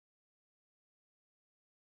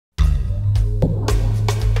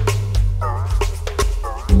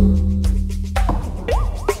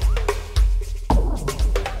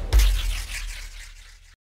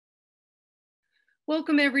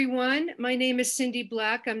Welcome, everyone. My name is Cindy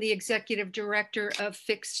Black. I'm the Executive Director of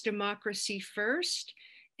Fix Democracy First.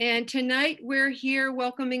 And tonight we're here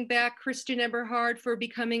welcoming back Kristin Eberhard for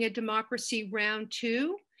Becoming a Democracy Round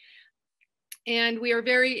 2. And we are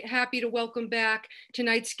very happy to welcome back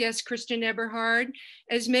tonight's guest, Kristin Eberhard.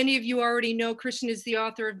 As many of you already know, Kristin is the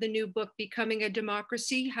author of the new book, Becoming a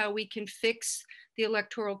Democracy: How We Can Fix the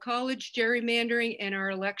Electoral College, Gerrymandering, and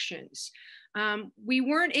Our Elections. We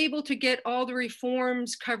weren't able to get all the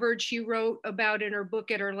reforms covered she wrote about in her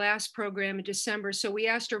book at her last program in December, so we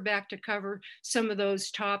asked her back to cover some of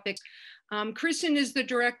those topics. Kristin is the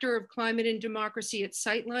Director of Climate and Democracy at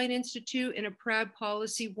Sightline Institute and a proud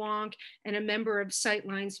policy wonk and a member of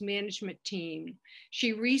Sightline's management team.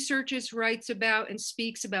 She researches, writes about, and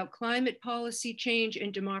speaks about climate policy change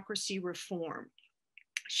and democracy reform.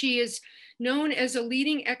 She is known as a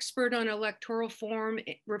leading expert on electoral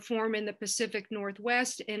reform in the Pacific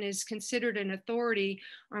Northwest and is considered an authority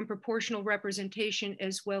on proportional representation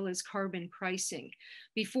as well as carbon pricing.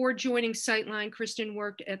 Before joining Sightline, Kristin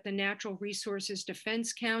worked at the Natural Resources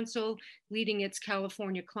Defense Council, leading its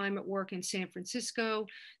California climate work in San Francisco,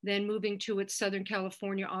 then moving to its Southern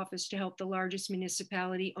California office to help the largest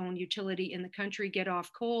municipality-owned utility in the country get off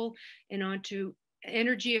coal and onto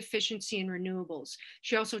energy efficiency and renewables.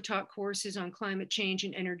 She also taught courses on climate change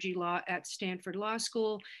and energy law at Stanford Law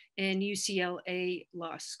School and UCLA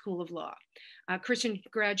School of Law. Kristin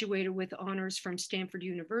graduated with honors from Stanford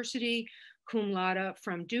University, cum laude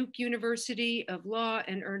from Duke University of Law,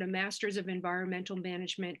 and earned a Master's of Environmental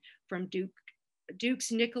Management from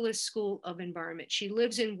Duke's Nicholas School of Environment. She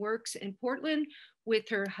lives and works in Portland with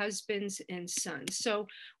her husbands and sons. So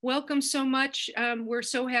welcome so much. We're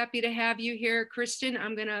so happy to have you here, Kristin.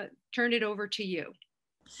 I'm gonna turn it over to you.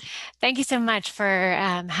 Thank you so much for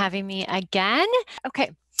having me again.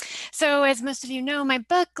 Okay. So as most of you know, my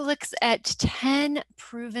book looks at 10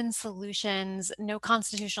 proven solutions, no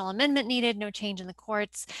constitutional amendment needed, no change in the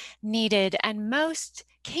courts needed, and most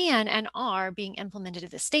can and are being implemented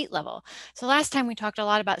at the state level. So last time we talked a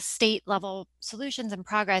lot about state level solutions and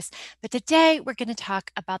progress, but today we're going to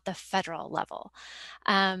talk about the federal level.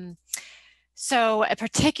 So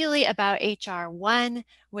particularly about HR.1,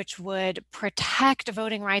 which would protect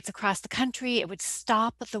voting rights across the country. It would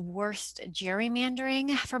stop the worst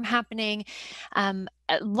gerrymandering from happening.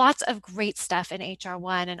 Lots of great stuff in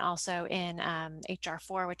HR.1 and also in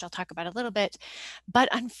HR.4, which I'll talk about a little bit. But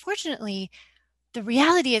unfortunately, the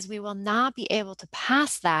reality is we will not be able to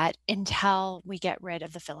pass that until we get rid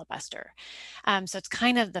of the filibuster. So it's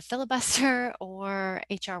kind of the filibuster or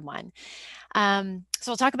HR.1.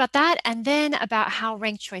 So we'll talk about that, and then about how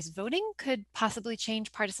ranked choice voting could possibly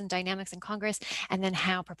change partisan dynamics in Congress, and then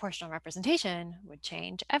how proportional representation would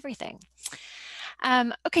change everything.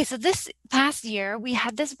 Okay, so this past year, we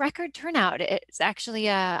had this record turnout. It's actually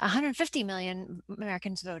 150 million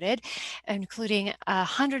Americans voted, including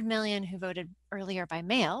 100 million who voted earlier by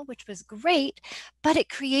mail, which was great, but it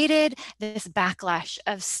created this backlash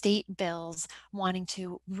of state bills wanting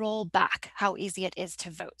to roll back how easy it is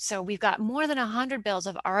to vote. So we've got more than 100 bills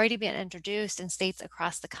have already been introduced in states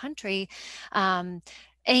across the country,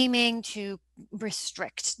 aiming to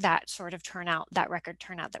restrict that sort of turnout, that record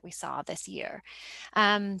turnout that we saw this year.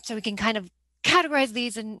 So we can kind of categorize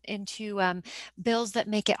these into bills that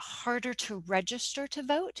make it harder to register to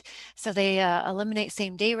vote. So they eliminate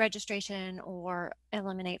same-day registration or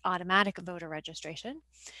eliminate automatic voter registration.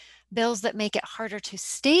 Bills that make it harder to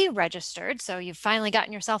stay registered. So you've finally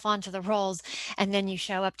gotten yourself onto the rolls, and then you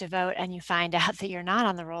show up to vote and you find out that you're not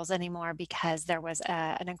on the rolls anymore because there was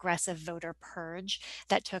an aggressive voter purge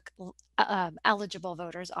that took eligible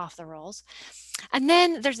voters off the rolls. And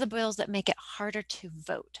then there's the bills that make it harder to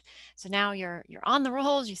vote. So now you're on the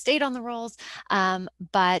rolls, you stayed on the rolls,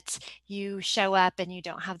 but you show up and you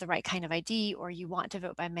don't have the right kind of ID, or you want to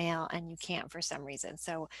vote by mail and you can't for some reason.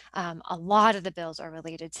 So a lot of the bills are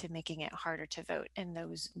related to making it harder to vote in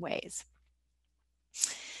those ways.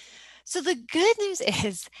 So the good news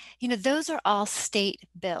is, those are all state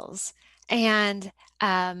bills, and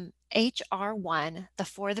HR.1, the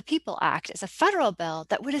For the People Act, is a federal bill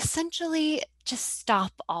that would essentially just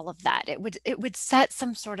stop all of that. It would set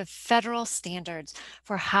some sort of federal standards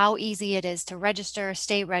for how easy it is to register,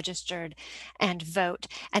 stay registered, and vote.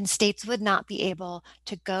 And states would not be able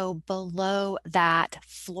to go below that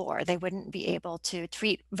floor. They wouldn't be able to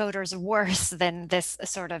treat voters worse than this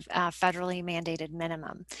sort of federally mandated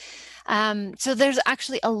minimum. So there's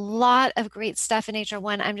actually a lot of great stuff in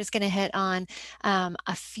HR.1. I'm just going to hit on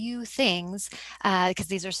a few things because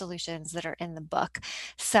these are solutions that are in the book.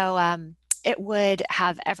 So It would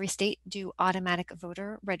have every state do automatic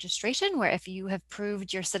voter registration, where if you have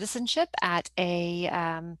proved your citizenship at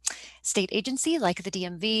a state agency like the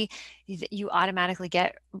DMV, you automatically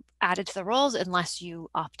get added to the rolls unless you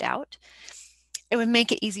opt out. It would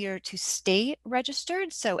make it easier to stay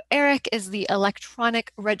registered. So ERIC is the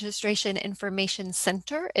Electronic Registration Information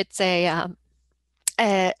Center. It's a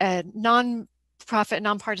non-profit,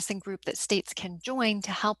 nonpartisan group that states can join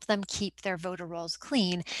to help them keep their voter rolls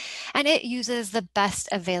clean. And it uses the best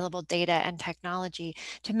available data and technology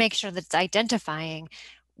to make sure that it's identifying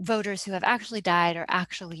voters who have actually died or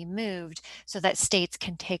actually moved so that states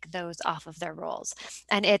can take those off of their rolls.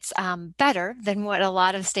 And it's better than what a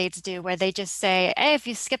lot of states do, where they just say, hey, if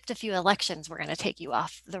you skipped a few elections, we're going to take you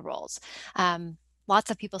off the rolls. Lots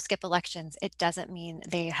of people skip elections. It doesn't mean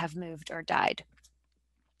they have moved or died.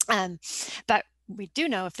 But we do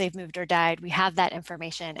know if they've moved or died. We have that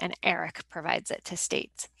information, and ERIC provides it to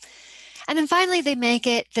states. And then finally, they make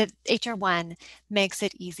it that HR1 makes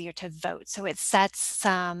it easier to vote. So it sets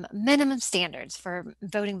some minimum standards for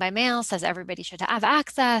voting by mail, says everybody should have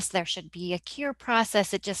access. There should be a cure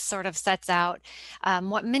process. It just sort of sets out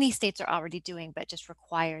what many states are already doing, but just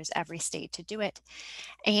requires every state to do it.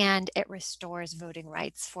 And it restores voting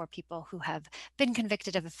rights for people who have been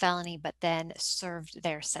convicted of a felony but then served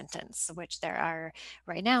their sentence, which there are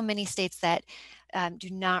right now many states that do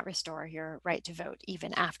not restore your right to vote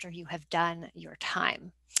even after you have done your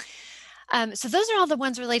time. So those are all the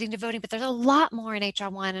ones relating to voting, but there's a lot more in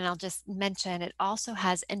HR1, and I'll just mention it also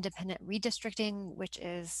has independent redistricting, which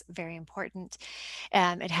is very important.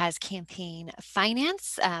 It has campaign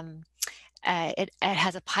finance. It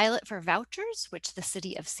has a pilot for vouchers, which the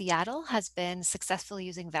city of Seattle has been successfully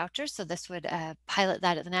using vouchers. So this would pilot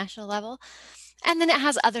that at the national level. And then it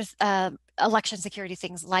has other election security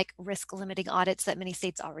things like risk limiting audits that many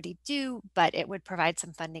states already do, but it would provide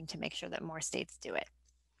some funding to make sure that more states do it.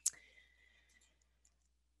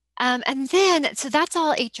 And then, so that's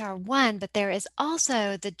all HR1, but there is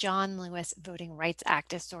also the John Lewis Voting Rights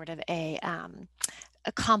Act as sort of a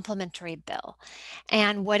complementary bill.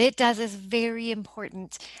 And what it does is very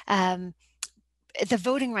important. The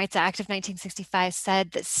Voting Rights Act of 1965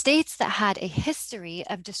 said that states that had a history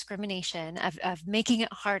of discrimination, of making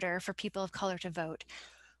it harder for people of color to vote,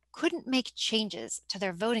 couldn't make changes to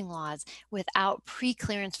their voting laws without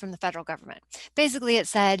pre-clearance from the federal government. Basically, it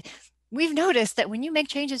said, we've noticed that when you make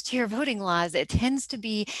changes to your voting laws, it tends to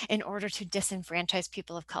be in order to disenfranchise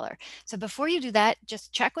people of color. So before you do that,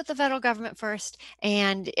 just check with the federal government first.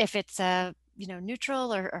 And if it's a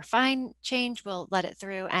neutral or fine change, we'll let it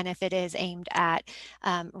through. And if it is aimed at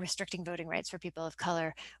restricting voting rights for people of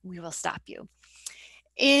color, we will stop you.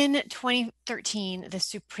 In 2013, the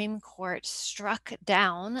Supreme Court struck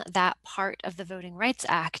down that part of the Voting Rights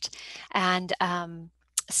Act and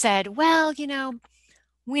said, well,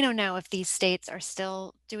 we don't know if these states are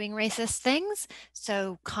still doing racist things,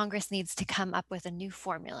 so Congress needs to come up with a new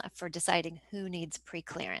formula for deciding who needs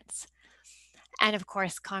pre-clearance. And of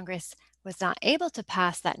course, Congress was not able to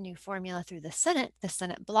pass that new formula through the Senate. The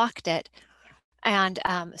Senate blocked it. And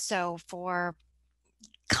so for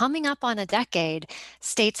coming up on a decade,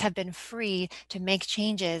 states have been free to make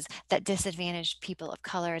changes that disadvantage people of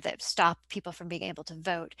color, that stop people from being able to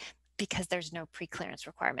vote, because there's no pre-clearance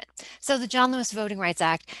requirement. So the John Lewis Voting Rights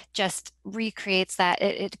Act just recreates that.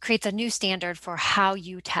 It creates a new standard for how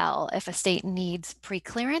you tell if a state needs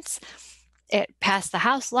pre-clearance. It passed the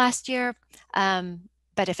House last year,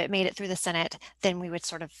 but if it made it through the Senate, then we would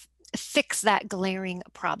sort of fix that glaring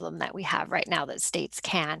problem that we have right now, that states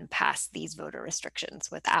can pass these voter restrictions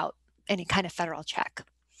without any kind of federal check.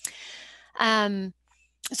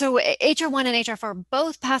 So HR1 and HR4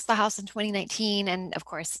 both passed the House in 2019 and of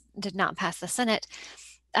course did not pass the Senate.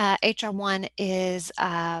 HR1 is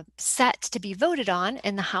set to be voted on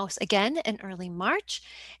in the House again in early March.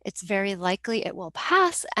 It's very likely it will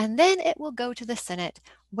pass, and then it will go to the Senate,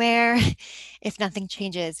 where, if nothing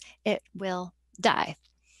changes, it will die.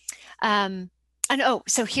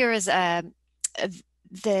 So here is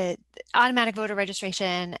the automatic voter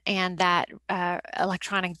registration and that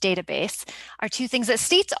electronic database are two things that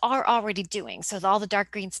states are already doing. So all the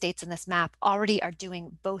dark green states in this map already are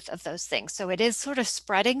doing both of those things. So it is sort of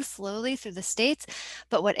spreading slowly through the states,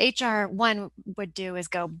 but what HR1 would do is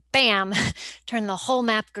go bam, turn the whole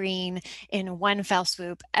map green in one fell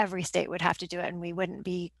swoop. Every state would have to do it, and we wouldn't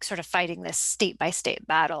be sort of fighting this state by state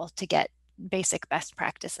battle to get basic best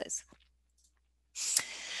practices.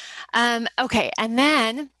 Okay, and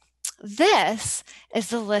then this is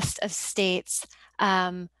the list of states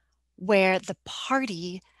where the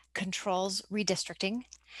party controls redistricting,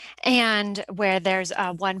 and where there's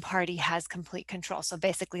one party has complete control. So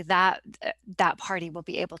basically that party will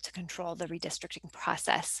be able to control the redistricting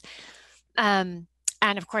process.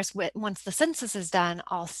 And of course, once the census is done,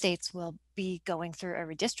 all states will be going through a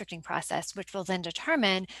redistricting process, which will then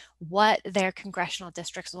determine what their congressional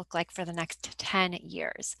districts look like for the next 10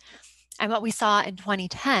 years. And what we saw in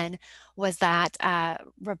 2010 was that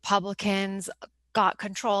Republicans got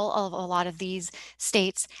control of a lot of these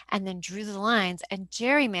states and then drew the lines and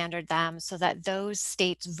gerrymandered them so that those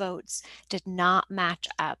states' votes did not match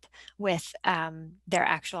up with their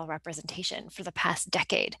actual representation for the past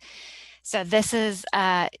decade. So this is,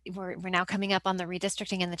 we're now coming up on the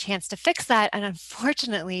redistricting and the chance to fix that. And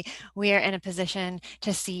unfortunately, we are in a position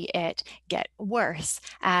to see it get worse,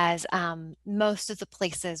 as most of the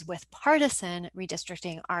places with partisan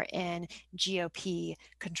redistricting are in GOP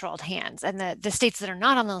controlled hands. And the states that are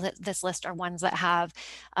not on this list are ones that have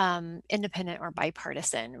independent or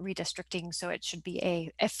bipartisan redistricting. So it should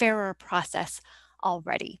be a fairer process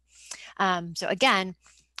already. So again,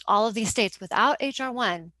 all of these states without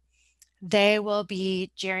HR1, they will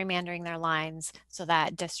be gerrymandering their lines so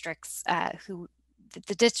that districts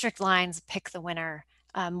the district lines pick the winner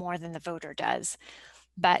more than the voter does.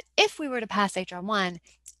 But if we were to pass HR1,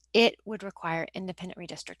 it would require independent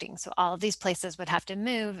redistricting. So all of these places would have to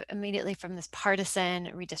move immediately from this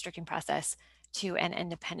partisan redistricting process to an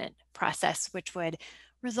independent process, which would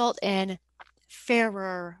result in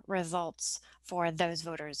fairer results for those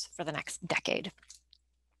voters for the next decade.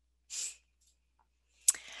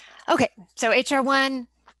 Okay, so HR1,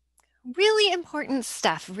 really important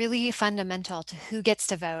stuff, really fundamental to who gets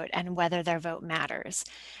to vote and whether their vote matters.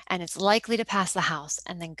 And it's likely to pass the House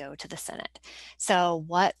and then go to the Senate. So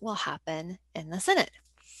what will happen in the Senate?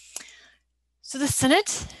 So the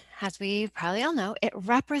Senate, as we probably all know, it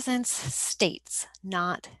represents states,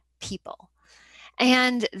 not people.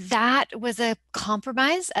 And that was a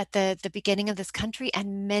compromise at the beginning of this country,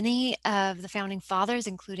 and many of the founding fathers,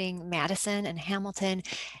 including Madison and Hamilton,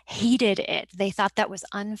 hated it. They thought that was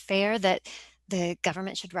unfair, that the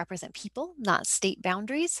government should represent people, not state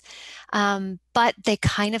boundaries. But they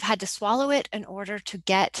kind of had to swallow it in order to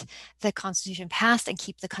get the Constitution passed and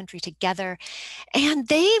keep the country together. And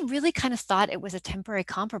they really kind of thought it was a temporary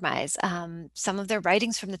compromise. Some of their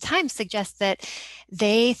writings from the time suggest that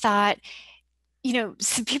they thought, you know,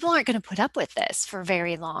 some people aren't going to put up with this for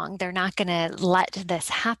very long. They're not going to let this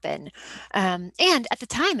happen. And at the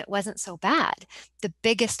time, it wasn't so bad. The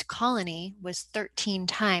biggest colony was 13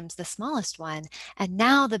 times the smallest one. And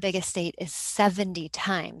now the biggest state is 70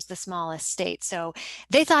 times the smallest state. So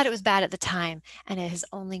they thought it was bad at the time, and it has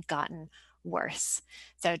only gotten worse.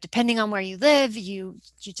 So depending on where you live, you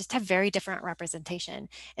just have very different representation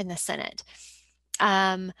in the Senate.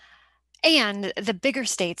 And the bigger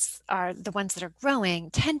states are the ones that are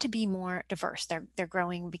growing, tend to be more diverse. They're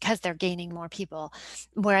growing because they're gaining more people,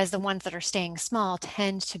 whereas the ones that are staying small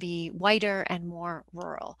tend to be whiter and more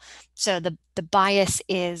rural. So the bias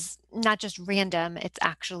is not just random, it's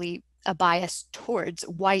actually a bias towards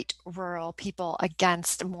white rural people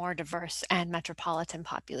against more diverse and metropolitan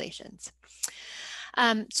populations.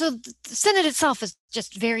 So the Senate itself is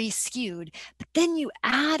just very skewed, but then you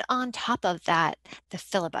add on top of that the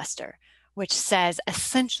filibuster, which says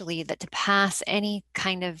essentially that to pass any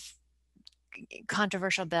kind of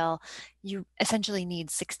controversial bill, you essentially need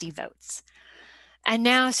 60 votes. And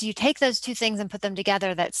now, so you take those two things and put them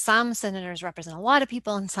together, that some senators represent a lot of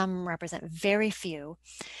people and some represent very few.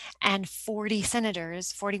 And 41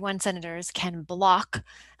 senators can block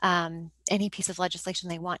any piece of legislation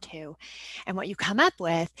they want to. And what you come up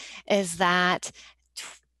with is that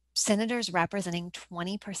senators representing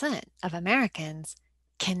 20% of Americans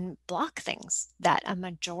can block things that a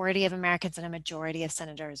majority of Americans and a majority of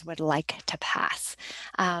senators would like to pass,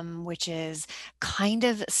 which is kind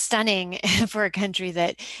of stunning for a country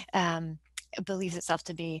that believes itself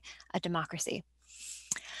to be a democracy.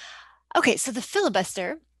 Okay, so the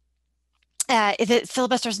filibuster. The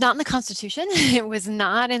filibuster is not in the Constitution. It was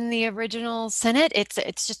not in the original Senate.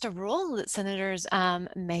 It's just a rule that senators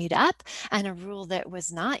made up, and a rule that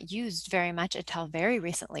was not used very much until very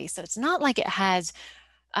recently. So it's not like it has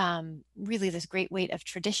really this great weight of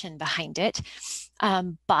tradition behind it.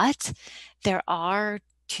 But there are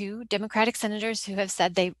two Democratic senators who have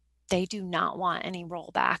said they do not want any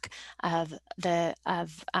rollback of the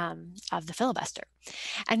filibuster.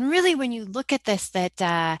 And really, when you look at this,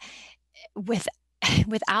 that with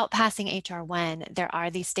without passing HR1, there are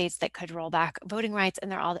these states that could roll back voting rights,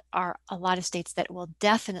 and there are a lot of states that will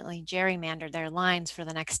definitely gerrymander their lines for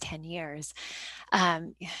the next 10 years.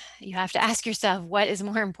 You have to ask yourself, what is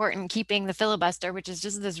more important, keeping the filibuster, which is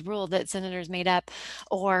just this rule that senators made up,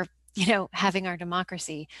 or having our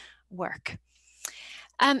democracy work?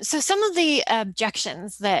 So some of the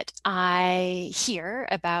objections that I hear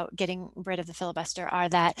about getting rid of the filibuster are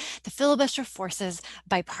that the filibuster forces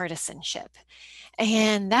bipartisanship.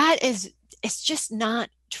 And it's just not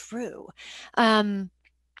true. And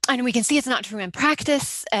we can see it's not true in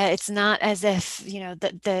practice. It's not as if,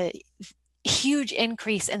 the huge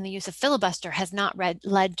increase in the use of filibuster has not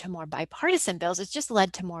led to more bipartisan bills. It's just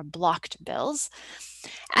led to more blocked bills.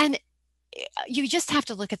 And you just have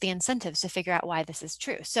to look at the incentives to figure out why this is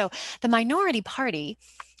true. So the minority party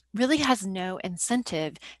really has no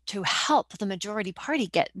incentive to help the majority party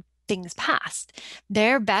get things passed.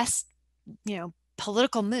 Their best,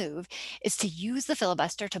 political move is to use the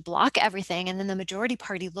filibuster to block everything, and then the majority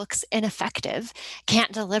party looks ineffective,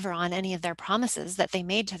 can't deliver on any of their promises that they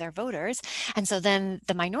made to their voters. And so then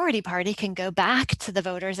the minority party can go back to the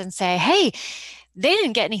voters and say, hey, they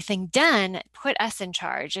didn't get anything done, put us in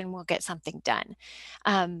charge and we'll get something done.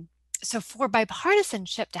 So for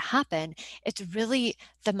bipartisanship to happen, it's really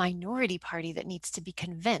the minority party that needs to be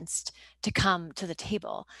convinced to come to the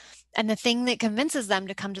table. And the thing that convinces them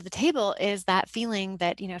to come to the table is that feeling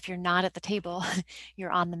that, if you're not at the table,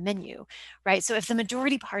 you're on the menu, right? So if the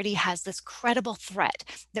majority party has this credible threat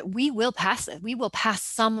that we will pass it, we will pass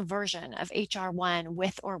some version of HR1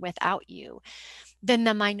 with or without you, then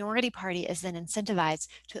the minority party is then incentivized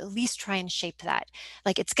to at least try and shape that.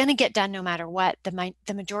 Like, it's going to get done no matter what. The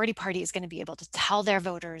majority party is going to be able to tell their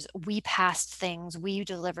voters, we passed things, we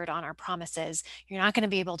delivered on our promises. You're not going to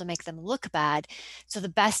be able to make them look bad. So the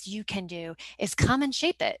best you can do is come and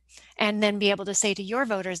shape it, and then be able to say to your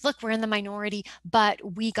voters, look, we're in the minority,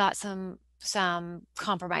 but we got some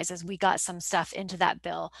compromises. We got some stuff into that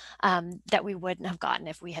bill that we wouldn't have gotten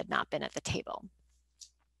if we had not been at the table.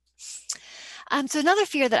 So another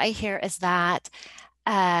fear that I hear is that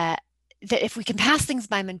that if we can pass things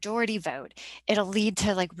by majority vote, it'll lead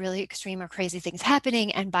to like really extreme or crazy things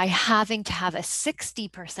happening. And by having to have a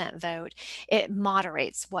 60% vote, it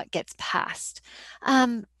moderates what gets passed.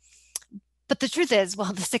 But the truth is,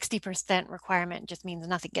 well, the 60% requirement just means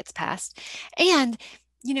nothing gets passed. And,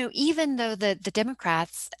 even though the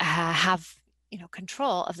Democrats have,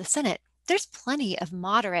 control of the Senate, there's plenty of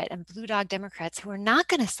moderate and blue dog Democrats who are not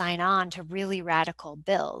going to sign on to really radical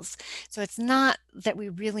bills. So it's not that we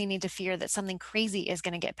really need to fear that something crazy is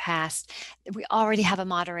going to get passed. We already have a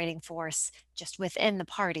moderating force just within the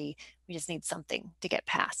party. We just need something to get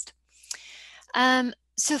passed.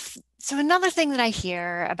 So another thing that I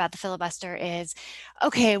hear about the filibuster is,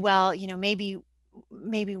 okay, well, maybe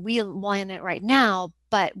we want it right now,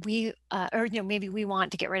 but maybe we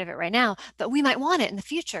want to get rid of it right now, but we might want it in the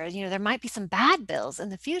future. There might be some bad bills in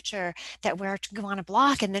the future that we're going to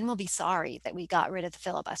block, and then we'll be sorry that we got rid of the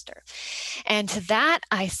filibuster. And to that,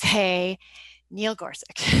 I say, Neil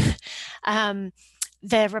Gorsuch.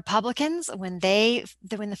 The Republicans, when the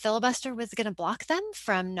filibuster was going to block them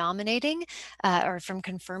from nominating or from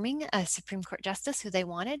confirming a Supreme Court justice who they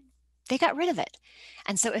wanted, they got rid of it.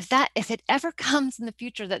 And so if it ever comes in the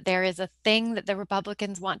future that there is a thing that the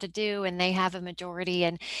Republicans want to do and they have a majority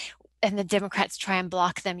and the Democrats try and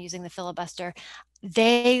block them using the filibuster,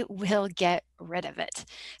 they will get rid of it.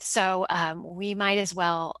 So we might as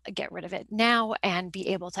well get rid of it now and be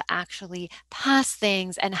able to actually pass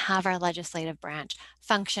things and have our legislative branch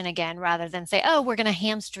function again, rather than say, oh, we're going to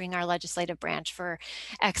hamstring our legislative branch for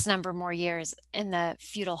X number more years in the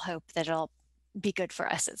futile hope that it'll be good for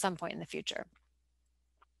us at some point in the future.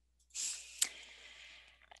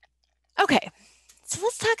 Okay, so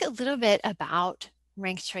let's talk a little bit about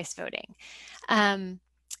ranked choice voting.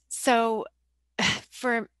 So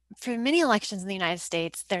for many elections in the United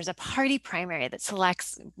States, there's a party primary that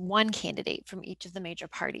selects one candidate from each of the major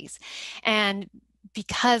parties. And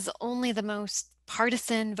because only the most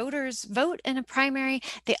partisan voters vote in a primary,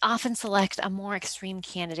 they often select a more extreme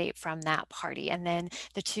candidate from that party. And then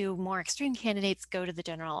the two more extreme candidates go to the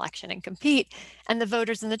general election and compete. And the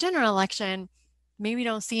voters in the general election maybe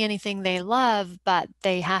don't see anything they love, but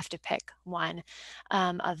they have to pick one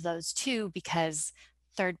of those two because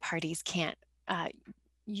third parties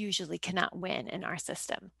usually cannot win in our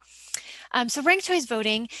system. So ranked choice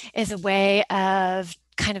voting is a way of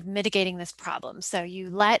kind kind of mitigating this problem. So you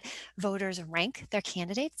let voters rank their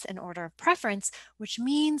candidates in order of preference, which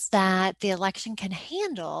means that the election can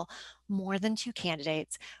handle more than 2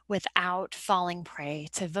 candidates without falling prey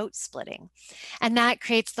to vote splitting. And that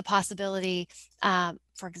creates the possibility,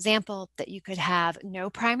 for example, that you could have no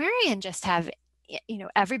primary and just have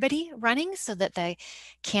everybody running, so that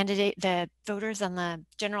the voters on the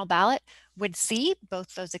general ballot would see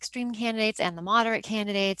both those extreme candidates and the moderate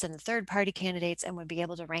candidates and the third party candidates and would be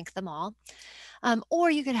able to rank them all.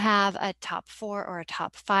 Or you could have a top 4 or a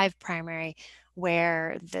top 5 primary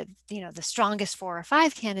where the strongest 4 or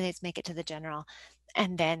 5 candidates make it to the general,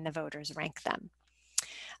 and then the voters rank them.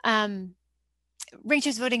 Ranked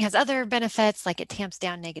choice voting has other benefits, like it tamps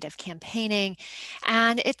down negative campaigning,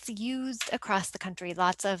 and it's used across the country.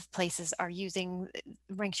 Lots of places are using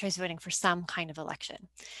ranked choice voting for some kind of election.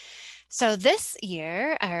 So this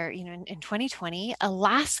year, or in 2020,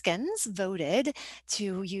 Alaskans voted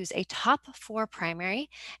to use a top 4 primary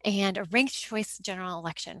and a ranked choice general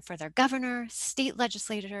election for their governor, state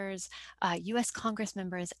legislators, U.S. Congress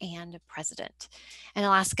members, and president. And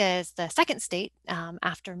Alaska is the second state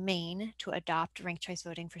after Maine to adopt ranked choice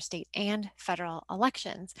voting for state and federal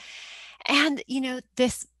elections. And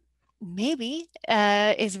this maybe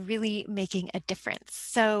is really making a difference.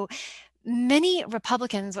 So many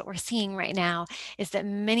Republicans, what we're seeing right now is that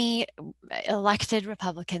many elected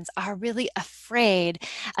Republicans are really afraid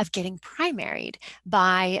of getting primaried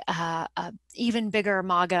by a even bigger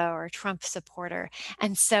MAGA or Trump supporter.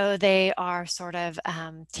 And so they are sort of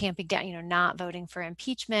tamping down, not voting for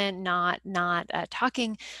impeachment, not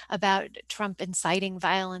talking about Trump inciting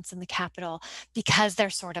violence in the Capitol, because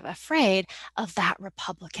they're sort of afraid of that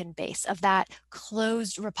Republican base, of that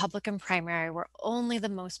closed Republican primary where only the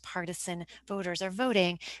most partisan voters are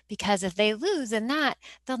voting, because if they lose in that,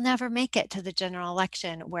 they'll never make it to the general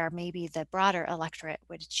election where maybe the broader electorate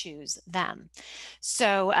would choose them.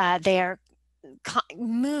 So they are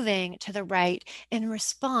moving to the right in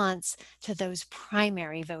response to those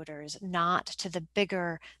primary voters, not to the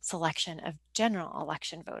bigger selection of general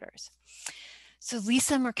election voters. So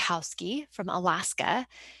Lisa Murkowski from Alaska,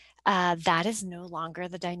 that is no longer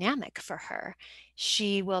the dynamic for her.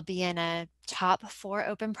 She will be in a top 4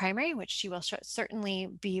 open primary, which she will certainly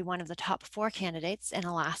be one of the top 4 candidates in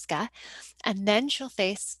Alaska. And then she'll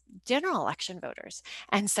face general election voters.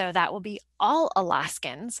 And so that will be all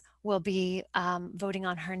Alaskans will be voting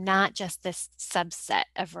on her, not just this subset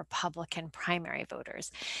of Republican primary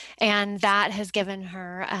voters. And that has given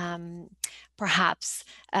her perhaps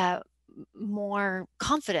more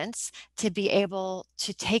confidence to be able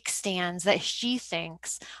to take stands that she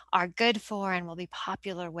thinks are good for and will be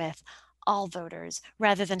popular with all voters,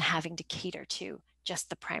 rather than having to cater to just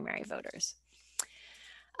the primary voters.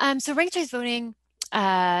 So ranked choice voting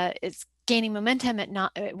is gaining momentum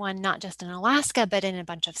not just in Alaska, but in a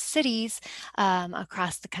bunch of cities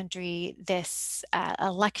across the country this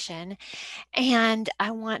election. And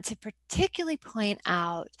I want to particularly point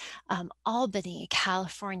out Albany,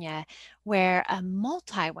 California, where a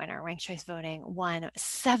multi-winner ranked choice voting won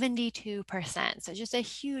 72%. So just a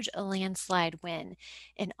huge landslide win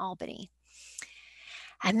in Albany.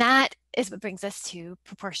 And that is what brings us to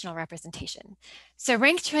proportional representation. So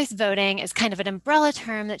ranked choice voting is kind of an umbrella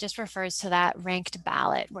term that just refers to that ranked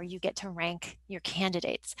ballot where you get to rank your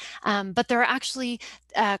candidates. But there are actually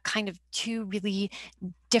kind of 2 really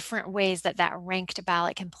different ways that ranked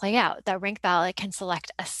ballot can play out. The ranked ballot can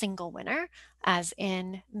select a single winner, as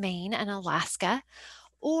in Maine and Alaska,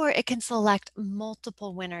 or it can select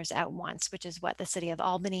multiple winners at once, which is what the city of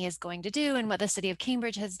Albany is going to do and what the city of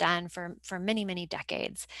Cambridge has done for many, many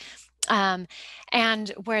decades.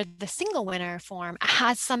 And where the single winner form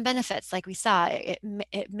has some benefits, like we saw, it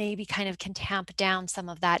maybe kind of can tamp down some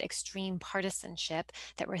of that extreme partisanship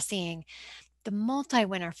that we're seeing. The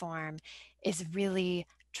multi-winner form is really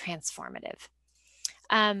transformative.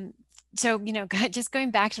 So, just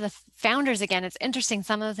going back to the founders again, it's interesting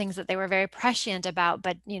some of the things that they were very prescient about,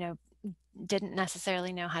 but, didn't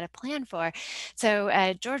necessarily know how to plan for. So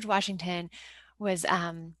George Washington was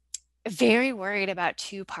very worried about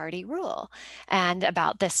 2-party rule and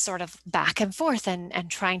about this sort of back and forth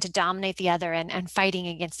and trying to dominate the other and fighting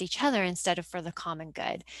against each other instead of for the common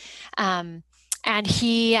good. And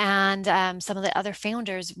he and some of the other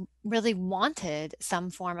founders really wanted some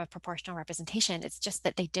form of proportional representation. It's just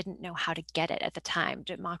that they didn't know how to get it at the time.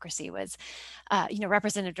 Democracy was,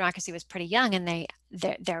 representative democracy was pretty young, and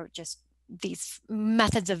they're just these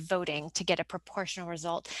methods of voting to get a proportional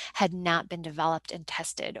result had not been developed and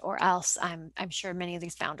tested, or else I'm sure many of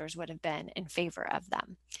these founders would have been in favor of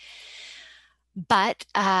them. But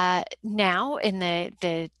now in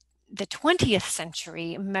the the 20th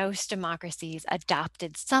century, most democracies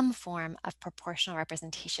adopted some form of proportional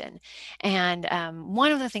representation. And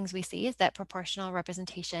one of the things we see is that proportional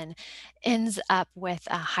representation ends up with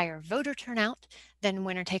a higher voter turnout than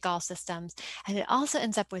winner-take-all systems, and it also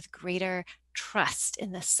ends up with greater trust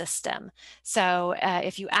in the system. So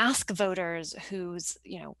if you ask voters whose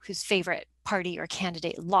favorite party or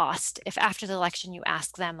candidate lost, if after the election you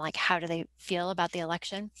ask them, like, how do they feel about the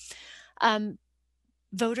election,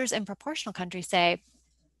 voters in proportional countries say,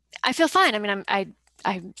 I feel fine. I mean,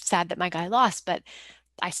 I'm sad that my guy lost, but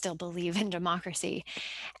I still believe in democracy.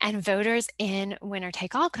 And voters in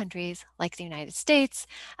winner-take-all countries like the United States,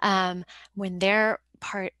 when their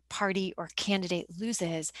party or candidate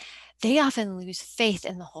loses, they often lose faith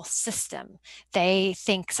in the whole system. They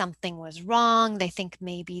think something was wrong. They think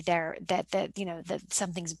maybe that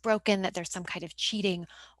something's broken, that there's some kind of cheating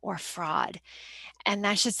or fraud. And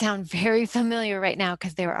that should sound very familiar right now,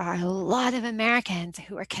 because there are a lot of Americans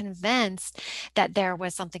who are convinced that there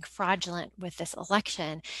was something fraudulent with this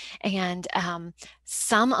election. And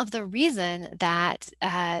some of the reason that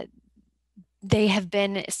they have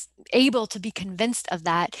been able to be convinced of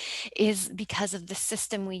that is because of the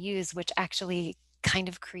system we use, which actually kind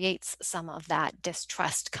of creates some of that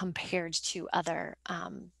distrust compared to other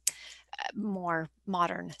more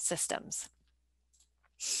modern systems.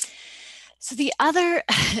 So the other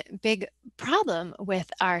big problem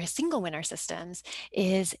with our single winner systems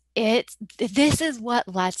is this is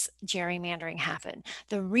what lets gerrymandering happen.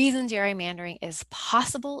 The reason gerrymandering is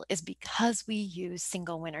possible is because we use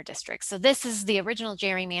single winner districts. So this is the original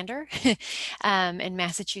gerrymander in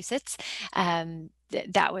Massachusetts.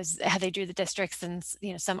 That was how they drew the districts, and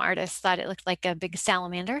some artists thought it looked like a big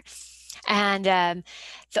salamander. And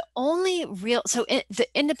the only real, the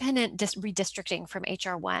independent redistricting from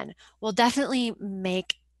HR1 will definitely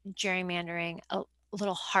make gerrymandering a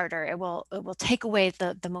little harder. It will take away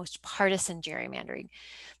the most partisan gerrymandering,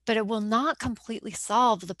 but it will not completely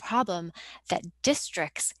solve the problem that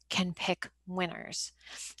districts can pick winners.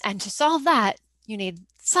 And to solve that, you need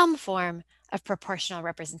some form of proportional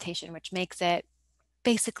representation, which makes it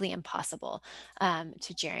basically impossible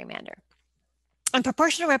to gerrymander. And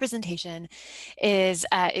proportional representation is,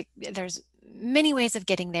 there's many ways of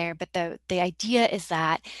getting there, but the idea is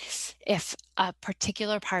that if a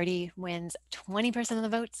particular party wins 20% of the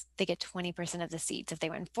votes, they get 20% of the seats. If they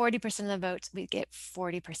win 40% of the votes, we get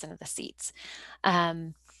 40% of the seats.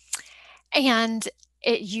 And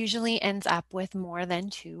it usually ends up with more than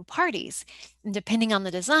two parties. And depending on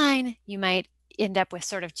the design, you might end up with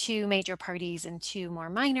sort of two major parties and two more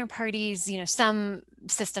minor parties. Some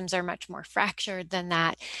systems are much more fractured than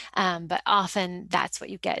that, but often that's what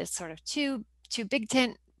you get, is sort of two big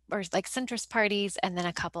tent or like centrist parties, and then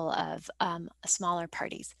a couple of smaller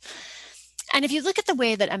parties. And if you look at the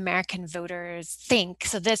way that American voters think,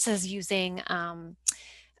 so this is using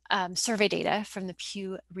survey data from the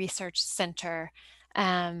Pew Research Center,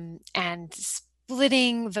 and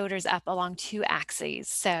splitting voters up along two axes.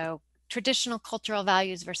 So traditional cultural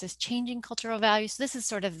values versus changing cultural values. So this is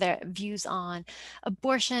sort of their views on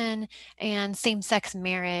abortion and same-sex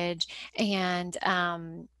marriage and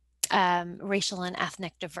racial and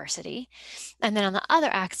ethnic diversity. And then on the other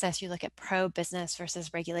axis, you look at pro-business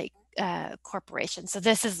versus regulate corporations. So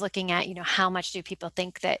this is looking at, how much do people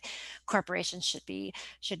think that corporations should be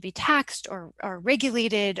taxed or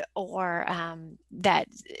regulated, or that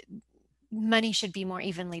money should be more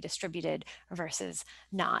evenly distributed versus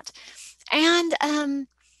not. And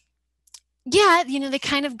yeah, they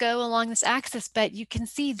kind of go along this axis, but you can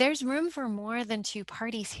see there's room for more than two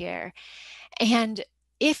parties here. And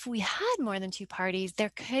if we had more than two parties,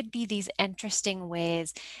 there could be these interesting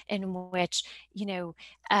ways in which,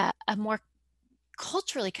 a more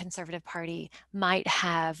culturally conservative party might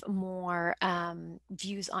have more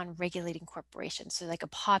views on regulating corporations. So like a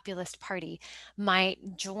populist party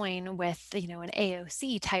might join with, an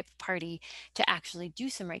AOC type party to actually do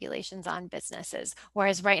some regulations on businesses.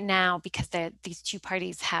 Whereas right now, because these two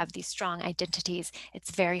parties have these strong identities,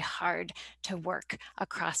 it's very hard to work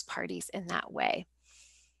across parties in that way.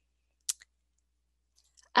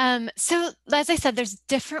 So as I said, there's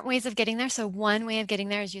different ways of getting there. So one way of getting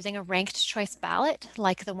there is using a ranked choice ballot,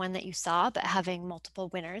 like the one that you saw, but having multiple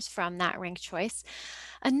winners from that ranked choice.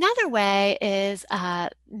 Another way is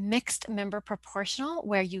mixed member proportional,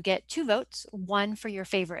 where you get two votes, one for your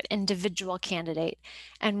favorite individual candidate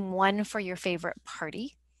and one for your favorite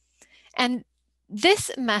party. And this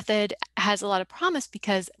method has a lot of promise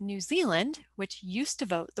because New Zealand, which used to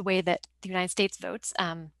vote the way that the United States votes,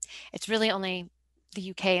 it's really only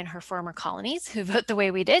the UK and her former colonies who vote the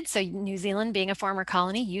way we did. So New Zealand, being a former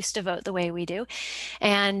colony, used to vote the way we do.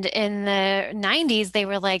 And in the 90s, they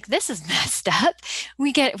were like, this is messed up.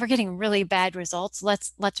 We're getting really bad results.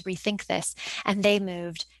 Let's rethink this. And they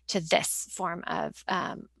moved to this form of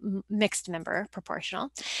mixed member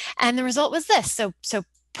proportional. And the result was this. So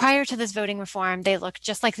prior to this voting reform, they looked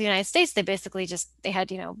just like the United States. They basically they had,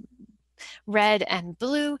 red and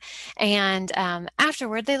blue. And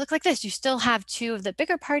afterward, they look like this. You still have two of the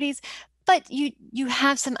bigger parties, but you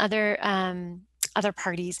have some other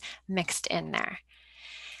parties mixed in there.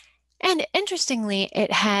 And interestingly,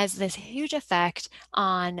 it has this huge effect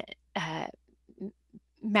on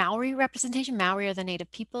Maori representation. Maori are the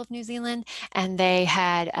native people of New Zealand, and they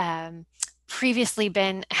had previously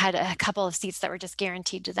had a couple of seats that were just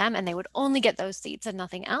guaranteed to them, and they would only get those seats and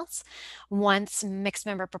nothing else. Once mixed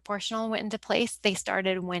member proportional went into place, they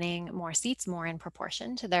started winning more seats, more in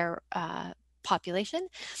proportion to their population,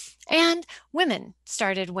 and women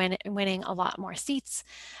started winning a lot more seats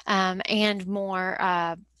and more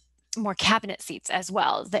cabinet seats as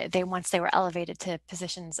well. Once they were elevated to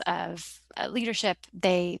positions of leadership,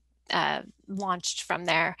 they launched from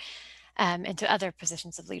there into other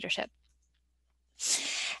positions of leadership.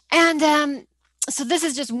 And so this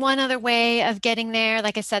is just one other way of getting there.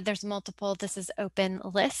 Like I said, there's multiple. This is open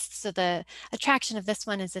lists. So the attraction of this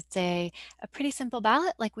one is it's a pretty simple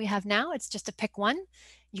ballot like we have now. It's just to pick one.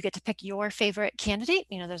 You get to pick your favorite candidate.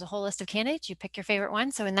 There's a whole list of candidates. You pick your favorite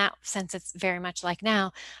one. So in that sense, it's very much like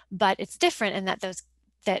now, but it's different in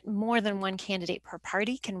that more than one candidate per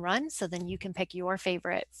party can run. So then you can pick your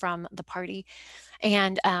favorite from the party,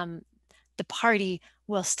 and the party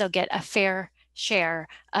will still get a fair share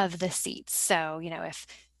of the seats. So, if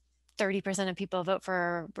 30% of people vote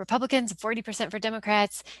for Republicans, 40% for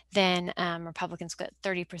Democrats, then Republicans get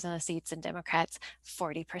 30% of the seats and Democrats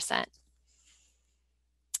 40%.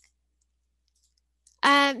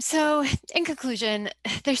 So in conclusion,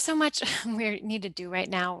 there's so much we need to do right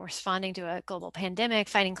now, responding to a global pandemic,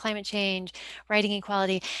 fighting climate change, writing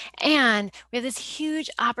equality, and we have this huge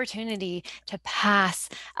opportunity to pass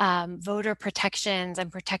voter protections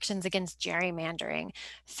and protections against gerrymandering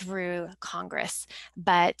through Congress.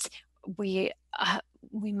 But we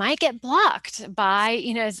might get blocked by,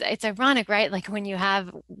 it's ironic, right? Like when you have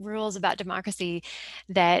rules about democracy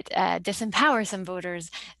that disempower some voters,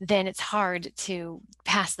 then it's hard to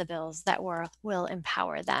pass the bills that will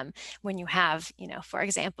empower them. When you have, for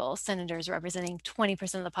example, senators representing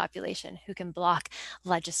 20% of the population who can block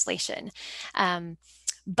legislation.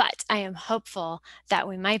 But I am hopeful that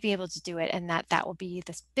we might be able to do it, and that will be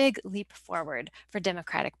this big leap forward for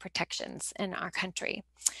democratic protections in our country.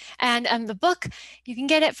 And the book, you can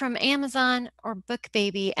get it from Amazon or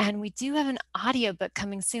BookBaby, and we do have an audiobook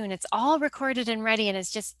coming soon. It's all recorded and ready, and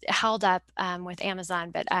it's just held up with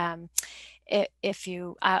Amazon. But if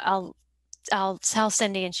you, I'll tell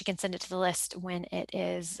Cindy, and she can send it to the list when it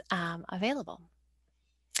is available.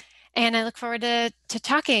 And I look forward to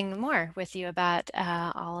talking more with you about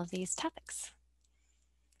all of these topics.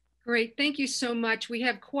 Great, thank you so much. We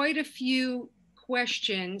have quite a few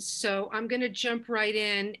questions, so I'm going to jump right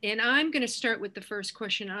in, and I'm going to start with the first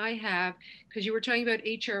question I have, because you were talking about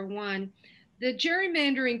HR1. The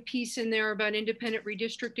gerrymandering piece in there about independent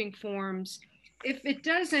redistricting forms, if it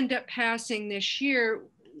does end up passing this year,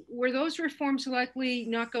 were those reforms likely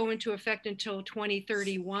not go into effect until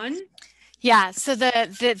 2031? Yeah, so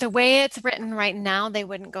the way it's written right now, they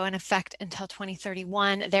wouldn't go in effect until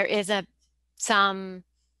 2031. There is some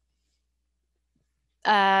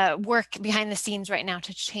work behind the scenes right now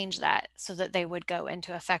to change that so that they would go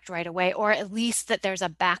into effect right away, or at least that there's a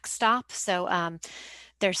backstop. So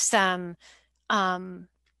there's some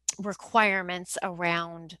requirements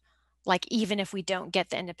around, like, even if we don't get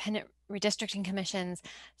the independent redistricting commissions,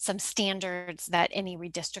 some standards that any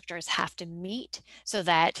redistrictors have to meet, so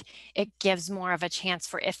that it gives more of a chance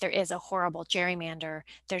for, if there is a horrible gerrymander,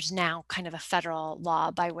 there's now kind of a federal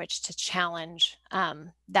law by which to challenge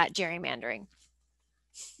that gerrymandering.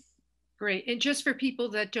 Great. And just for people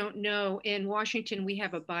that don't know, in Washington, we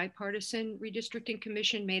have a bipartisan redistricting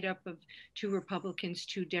commission made up of 2 Republicans,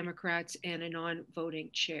 2 Democrats, and a non-voting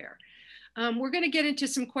chair. We're going to get into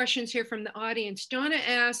some questions here from the audience. Donna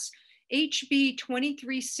asks, HB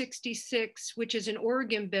 2366, which is an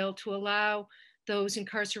Oregon bill to allow those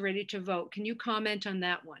incarcerated to vote. Can you comment on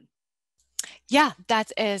that one? Yeah,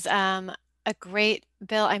 that is a great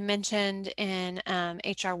bill. I mentioned in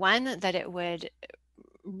HR1 that it would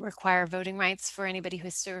require voting rights for anybody who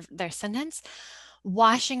has served their sentence.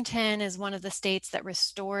 Washington is one of the states that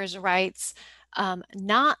restores rights,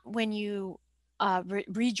 not when you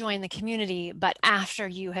rejoin the community, but after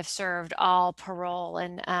you have served all parole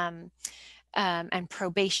and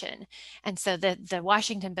probation. And so the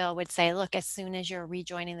Washington bill would say, look, as soon as you're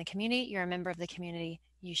rejoining the community, you're a member of the community,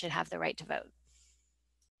 you should have the right to vote.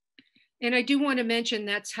 And I do want to mention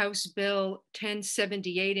that's House Bill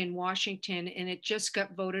 1078 in Washington, and it just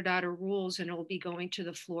got voted out of rules, and it'll be going to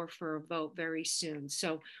the floor for a vote very soon.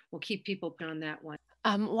 So we'll keep people on that one.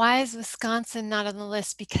 Why is Wisconsin not on the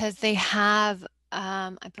list? Because they have,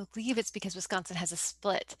 I believe it's because Wisconsin has a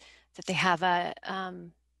split, that they have the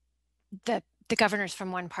governor's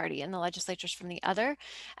from one party and the legislature's from the other,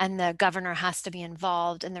 and the governor has to be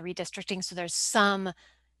involved in the redistricting. So there's some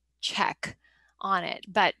check on it.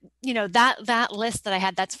 But that list that I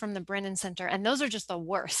had, that's from the Brennan Center, and those are just the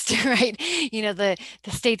worst, right? The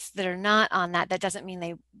states that are not on that doesn't mean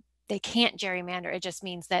they can't gerrymander. It just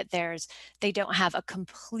means that they don't have a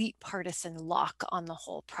complete partisan lock on the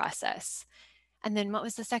whole process. And then what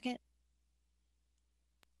was the second?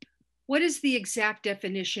 What is the exact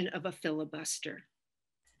definition of a filibuster?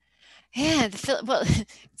 Yeah,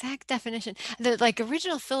 exact definition. The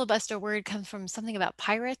original filibuster word comes from something about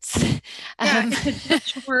pirates. Yeah, it's a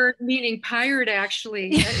Dutch word meaning pirate,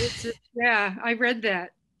 actually. Yeah, I read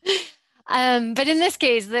that. But in this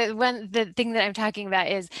case, the thing that I'm talking about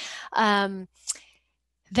is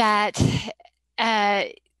that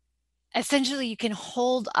essentially you can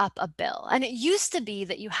hold up a bill. And it used to be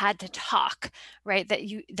that you had to talk, right?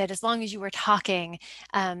 That as long as you were talking,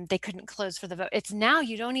 they couldn't close for the vote. It's now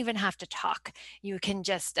you don't even have to talk. You can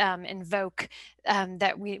just invoke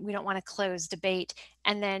that we don't want to close debate,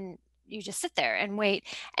 and then you just sit there and wait.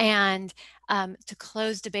 And to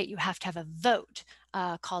close debate, you have to have a vote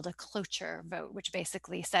called a cloture vote, which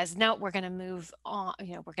basically says, no, we're going to move on,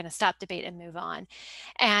 we're going to stop debate and move on.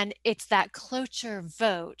 And it's that cloture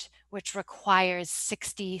vote which requires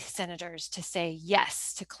 60 senators to say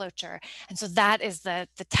yes to cloture. And so that is the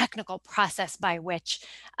technical process by which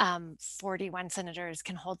 41 senators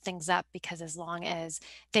can hold things up, because as long as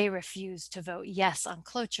they refuse to vote yes on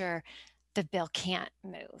cloture, the bill can't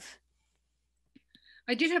move.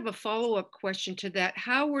 I did have a follow-up question to that.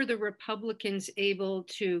 How were the Republicans able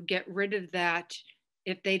to get rid of that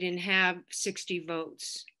if they didn't have 60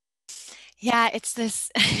 votes? Yeah, it's this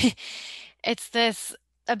it's this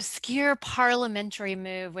obscure parliamentary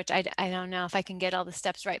move, which I don't know if I can get all the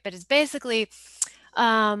steps right, but it's basically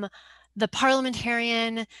the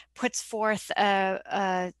parliamentarian puts forth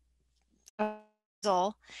a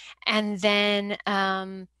proposal, and then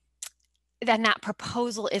that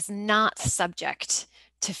proposal is not subject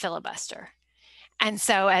to filibuster. And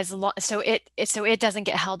so it doesn't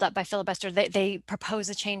get held up by filibuster. They propose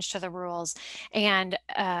a change to the rules, and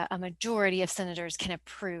a majority of senators can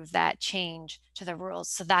approve that change to the rules.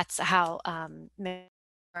 So that's how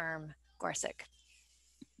Gorsuch.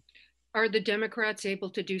 Are the Democrats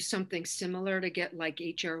able to do something similar to get like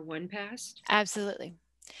HR.1 passed? Absolutely.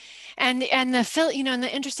 And the and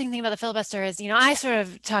the interesting thing about the filibuster is, I sort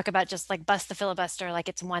of talk about just like bust the filibuster like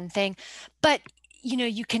it's one thing, but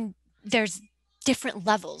there's different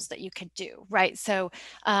levels that you could do, right? So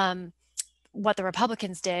what the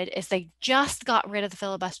Republicans did is they just got rid of the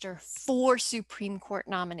filibuster for Supreme Court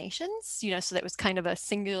nominations, so that was kind of a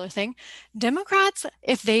singular thing. Democrats,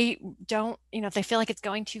 if they don't, if they feel like it's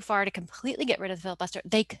going too far to completely get rid of the filibuster,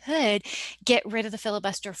 they could get rid of the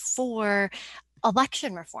filibuster for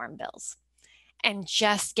election reform bills and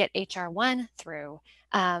just get HR.1 through,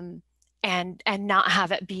 and not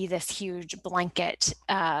have it be this huge blanket.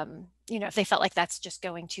 If they felt like that's just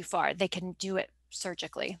going too far, they can do it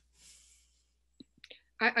surgically.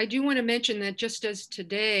 I do want to mention that just as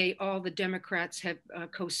today, all the Democrats have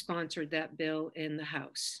co-sponsored that bill in the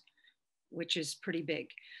House, which is pretty big.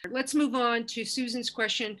 Let's move on to Susan's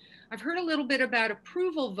question. I've heard a little bit about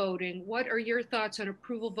approval voting. What are your thoughts on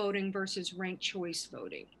approval voting versus ranked choice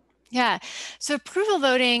voting? Yeah, so approval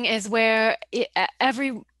voting is where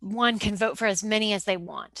everyone can vote for as many as they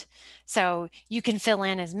want. So you can fill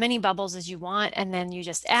in as many bubbles as you want, and then you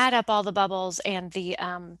just add up all the bubbles, and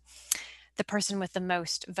the person with the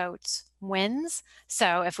most votes wins.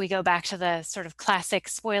 So if we go back to the sort of classic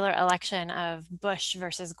spoiler election of Bush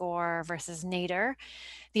versus Gore versus Nader,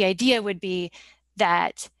 the idea would be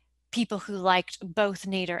that people who liked both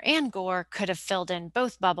Nader and Gore could have filled in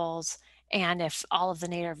both bubbles. And if all of the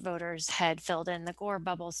Nader voters had filled in the Gore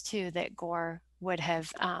bubbles too, that Gore would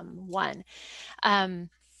have won.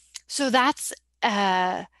 So that's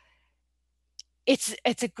it's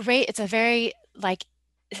a very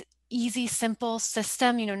easy, simple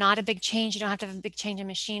system, not a big change. You don't have to have a big change in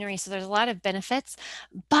machinery. So there's a lot of benefits.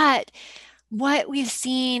 But what we've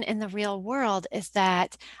seen in the real world is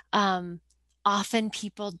that often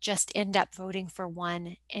people just end up voting for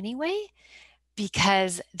one anyway,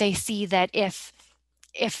 because they see that if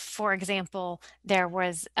for example, there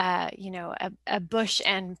was, a Bush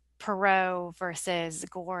and Perot versus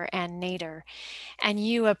Gore and Nader, and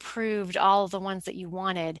you approved all the ones that you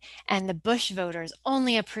wanted, and the Bush voters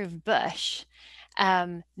only approved Bush,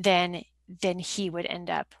 then he would end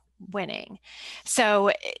up winning.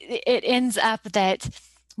 So it ends up that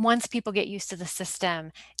once people get used to the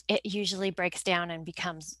system, it usually breaks down and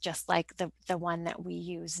becomes just like the one that we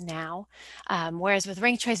use now. Whereas with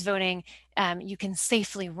ranked choice voting, you can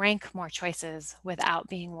safely rank more choices without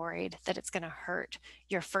being worried that it's going to hurt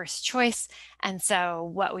your first choice. And so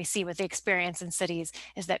what we see with the experience in cities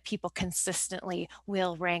is that people consistently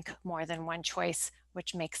will rank more than one choice,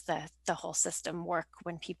 which makes the whole system work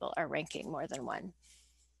when people are ranking more than one.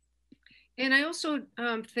 And I also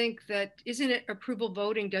think that isn't it approval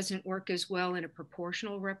voting doesn't work as well in a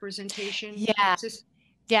proportional representation Yeah. system?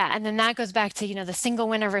 Yeah, and then that goes back to, the single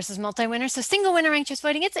winner versus multi-winner. So single winner ranked choice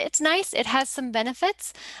voting, it's nice. It has some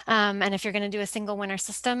benefits. And if you're going to do a single winner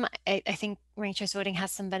system, I think ranked choice voting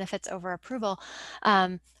has some benefits over approval.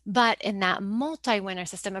 But in that multi-winner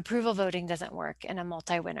system, approval voting doesn't work in a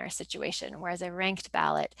multi-winner situation, whereas a ranked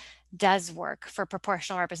ballot does work for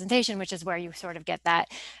proportional representation, which is where you sort of get that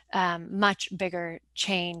much bigger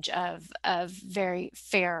change of very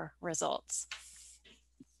fair results.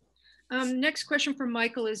 Next question from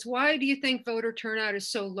Michael is, why do you think voter turnout is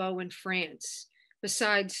so low in France,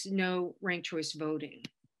 besides no ranked choice voting?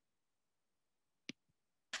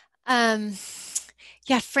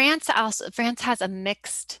 Yeah, France has a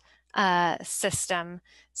mixed system.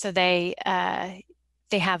 So they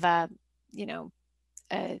have a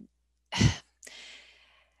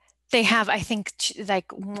they have, I think, like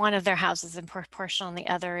one of their houses in proportional and the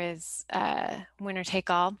other is winner take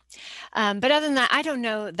all. But other than that, I don't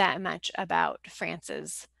know that much about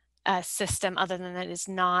France's system, other than that it's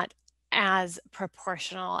not as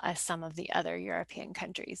proportional as some of the other European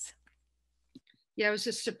countries. Yeah, I was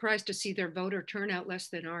just surprised to see their voter turnout less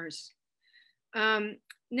than ours.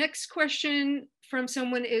 Next question from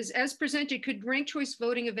someone is, as presented, could ranked choice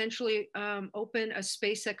voting eventually open a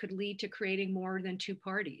space that could lead to creating more than two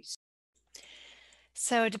parties?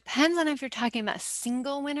 So it depends on if you're talking about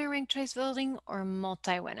single winner ranked choice voting or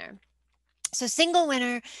multi-winner. So single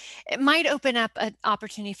winner, it might open up an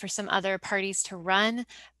opportunity for some other parties to run,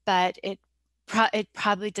 but it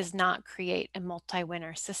probably does not create a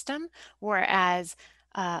multi-winner system, whereas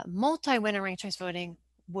multi-winner ranked choice voting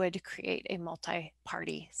would create a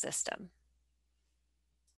multi-party system.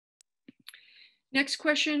 Next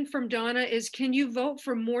question from Donna is, can you vote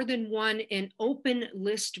for more than one in open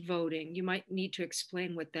list voting? You might need to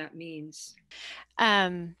explain what that means.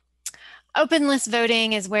 Open list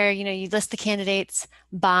voting is where, you list the candidates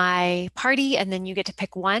by party and then you get to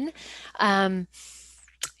pick one.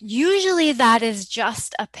 Usually that is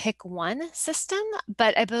just a pick one system,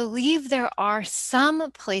 but I believe there are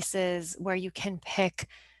some places where you can pick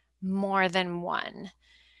more than one.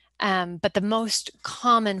 But the most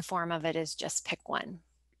common form of it is just pick one.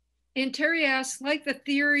 And Terry asks, like the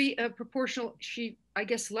theory of proportional, I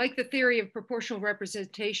guess, like the theory of proportional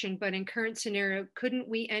representation, but in current scenario, couldn't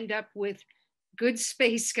we end up with good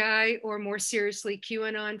space guy, or more seriously,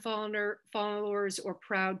 QAnon followers or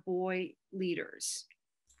Proud Boy leaders?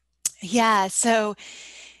 Yeah, so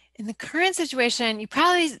in the current situation, you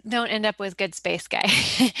probably don't end up with good space guy,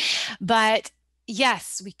 but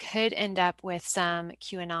yes, we could end up with some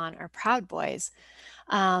QAnon or Proud Boys.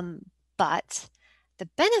 But the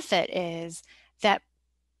benefit is that,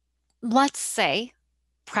 let's say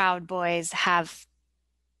Proud Boys have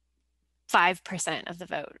 5% of the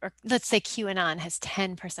vote, or let's say QAnon has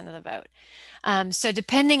 10% of the vote. So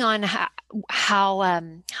depending on how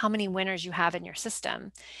many winners you have in your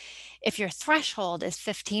system, if your threshold is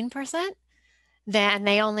 15%, then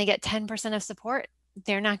they only get 10% of support,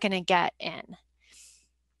 they're not going to get in.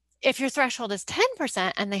 If your threshold is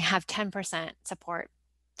 10% and they have 10% support,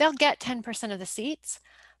 they'll get 10% of the seats,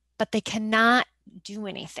 but they cannot do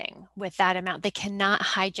anything with that amount. They cannot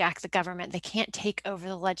hijack the government. They can't take over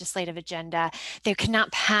the legislative agenda. They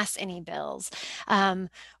cannot pass any bills,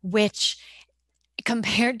 which,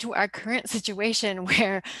 compared to our current situation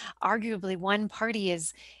where arguably one party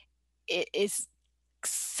is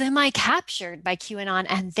semi-captured by QAnon,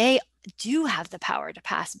 and they do have the power to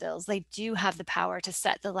pass bills. They do have the power to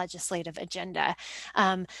set the legislative agenda.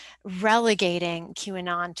 Relegating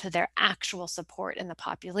QAnon to their actual support in the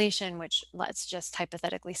population, which let's just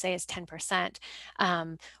hypothetically say is 10%,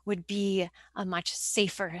 would be a much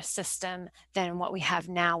safer system than what we have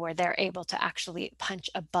now, where they're able to actually punch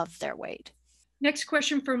above their weight. Next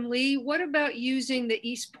question from Lee. What about using the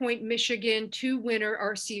East Point, Michigan two-winner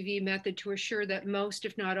RCV method to assure that most,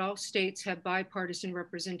 if not all, states have bipartisan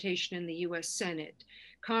representation in the US Senate?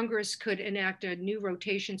 Congress could enact a new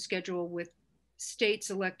rotation schedule with states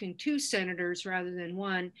electing 2 senators rather than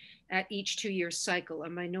 1 at each 2-year cycle. A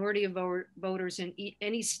minority of voters in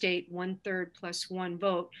any state, 1/3 plus 1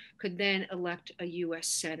 vote, could then elect a US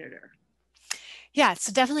senator. Yeah,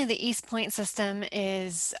 so definitely the East Point system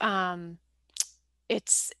is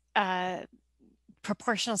it's a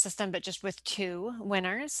proportional system, but just with 2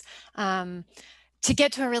 winners. To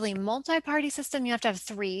get to a really multi-party system, you have to have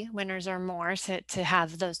 3 winners or more to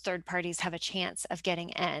have those third parties have a chance of getting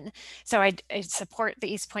in. So I support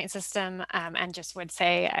the East Point system, and just would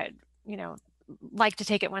say, you know, like to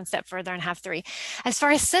take it one step further and have 3. As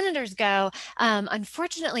far as senators go,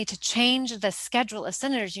 unfortunately, to change the schedule of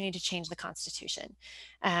senators, you need to change the Constitution.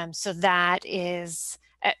 So that is,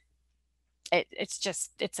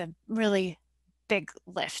 it's a really big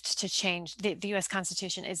lift to change. The US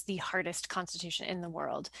Constitution is the hardest constitution in the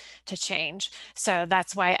world to change. So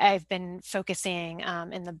that's why I've been focusing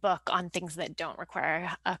in the book on things that don't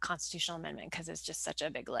require a constitutional amendment, because it's just such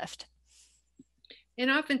a big lift.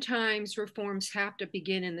 And oftentimes reforms have to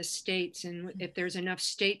begin in the states. And if there's enough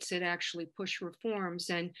states that actually push reforms,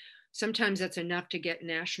 then sometimes that's enough to get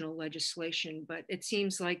national legislation. But it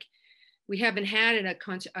seems like we haven't had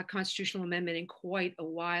a constitutional amendment in quite a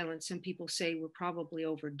while. And some people say we're probably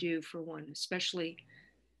overdue for one, especially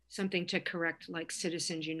something to correct like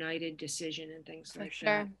Citizens United decision and things like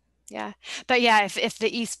that. Yeah. But yeah, if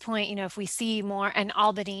the East Point, if we see more, and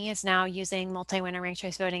Albany is now using multi-winner ranked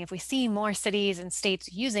choice voting, if we see more cities and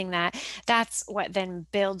states using that, that's what then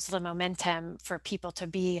builds the momentum for people to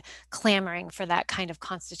be clamoring for that kind of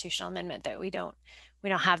constitutional amendment that we don't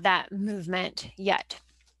have that movement yet.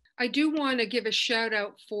 I do want to give a shout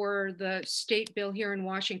out for the state bill here in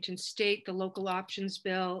Washington State, the local options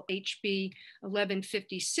bill, HB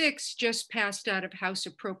 1156, just passed out of House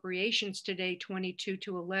Appropriations today,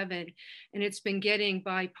 22-11, and it's been getting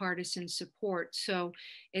bipartisan support. So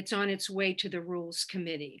it's on its way to the Rules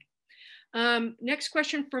Committee. Next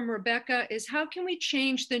question from Rebecca is, how can we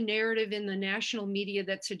change the narrative in the national media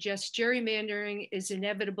that suggests gerrymandering is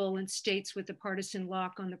inevitable in states with a partisan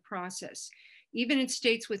lock on the process? Even in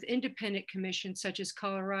states with independent commissions, such as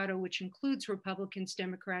Colorado, which includes Republicans,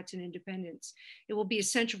 Democrats, and independents, it will be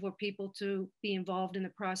essential for people to be involved in the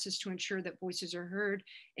process to ensure that voices are heard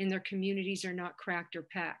and their communities are not cracked or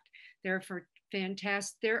packed. There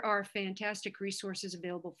are fantastic resources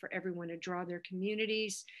available for everyone to draw their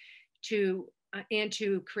communities and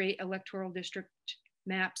to create electoral district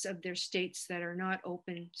maps of their states that are not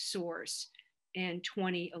open source in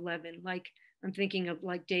 2011, like I'm thinking of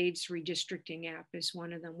like Dave's redistricting app is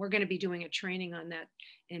one of them. We're going to be doing a training on that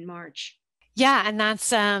in March. Yeah, and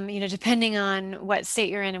that's, depending on what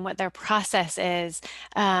state you're in and what their process is,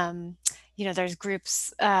 there's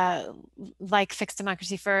groups like Fixed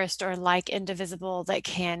Democracy First or like Indivisible that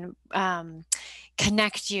can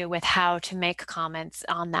connect you with how to make comments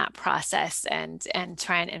on that process and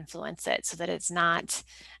try and influence it so that it's not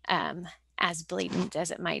as blatant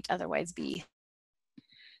as it might otherwise be.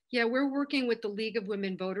 Yeah, we're working with the League of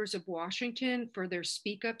Women Voters of Washington for their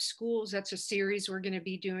Speak Up Schools. That's a series we're going to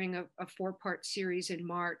be doing, a 4-part series in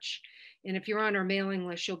March. And if you're on our mailing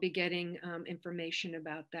list, you'll be getting information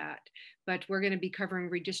about that. But we're going to be covering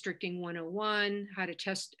redistricting 101, how to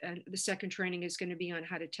test. The second training is going to be on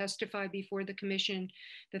how to testify before the commission.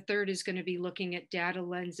 The third is going to be looking at data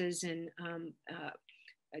lenses and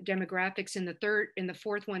demographics, and the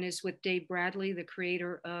fourth one is with Dave Bradley, the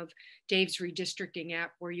creator of Dave's redistricting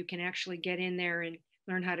app, where you can actually get in there and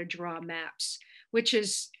learn how to draw maps, which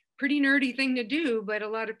is a pretty nerdy thing to do, but a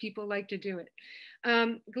lot of people like to do it.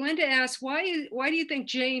 Glenda asks, why do you think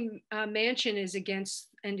Jay Manchin is against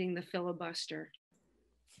ending the filibuster?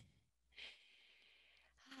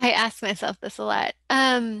 I ask myself this a lot.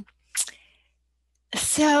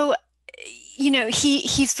 So,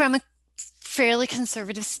 he's from a fairly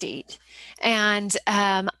conservative state. And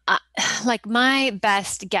like my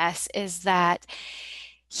best guess is that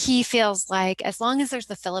he feels like as long as there's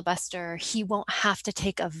the filibuster, he won't have to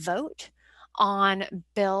take a vote on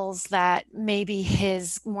bills that maybe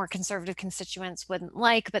his more conservative constituents wouldn't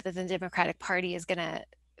like, but that the Democratic Party is going to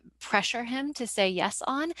pressure him to say yes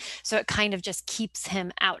on. So it kind of just keeps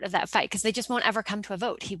him out of that fight because they just won't ever come to a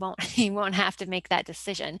vote. He won't have to make that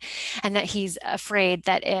decision. And that he's afraid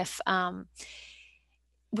that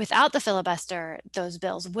without the filibuster, those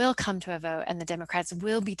bills will come to a vote and the Democrats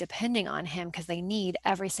will be depending on him because they need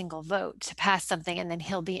every single vote to pass something. And then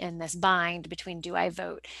he'll be in this bind between, do I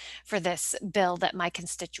vote for this bill that my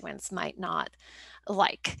constituents might not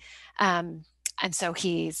like? And so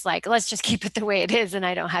he's like, let's just keep it the way it is and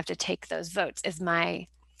I don't have to take those votes is my,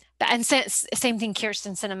 and same thing,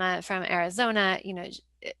 Kirsten Sinema from Arizona,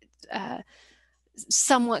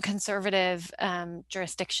 somewhat conservative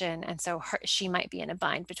jurisdiction, and so she might be in a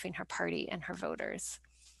bind between her party and her voters.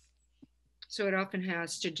 So it often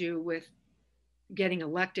has to do with getting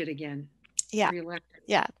elected again. Yeah. Re-elected.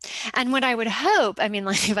 Yeah. And what I would hope, I mean,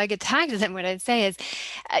 like if I could tag to them, what I'd say is,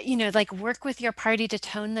 like work with your party to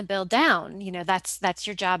tone the bill down. That's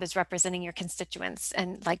your job as representing your constituents,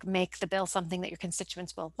 and like make the bill something that your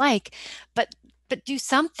constituents will like, but do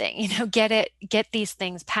something, get these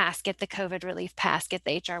things passed, get the COVID relief passed, get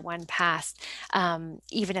the HR1 passed,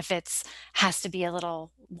 even if has to be a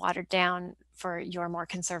little watered down for your more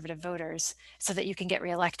conservative voters so that you can get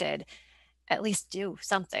reelected. At least do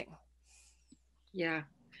something. Yeah.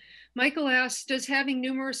 Michael asks, does having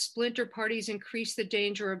numerous splinter parties increase the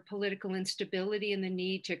danger of political instability and the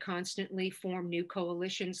need to constantly form new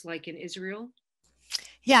coalitions like in Israel?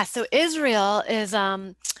 Yeah, so Israel is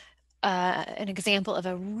an example of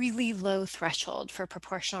a really low threshold for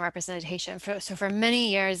proportional representation. So for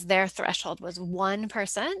many years, their threshold was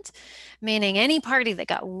 1%, meaning any party that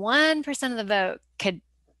got 1% of the vote could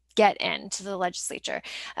get into the legislature.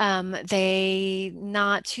 They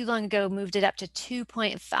not too long ago moved it up to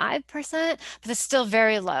 2.5%, but it's still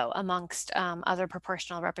very low amongst other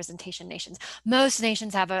proportional representation nations. Most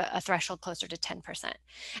nations have a threshold closer to 10%.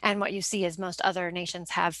 And what you see is most other nations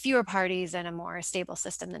have fewer parties and a more stable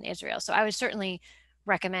system than Israel. So I would certainly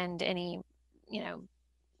recommend any,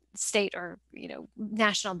 state or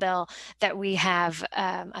national bill that we have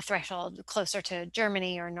a threshold closer to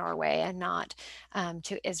Germany or Norway and not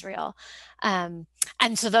to Israel. And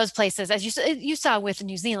so those places, as you saw with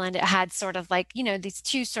New Zealand, it had sort of like these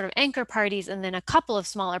two sort of anchor parties and then a couple of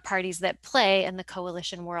smaller parties that play in the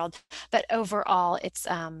coalition world. But overall, it's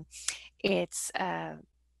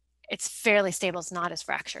fairly stable. It's not as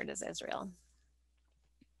fractured as Israel.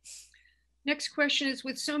 Next question is,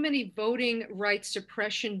 with so many voting rights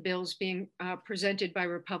suppression bills being presented by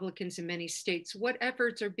Republicans in many states, what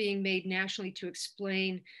efforts are being made nationally to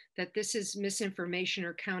explain that this is misinformation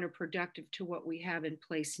or counterproductive to what we have in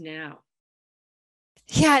place now?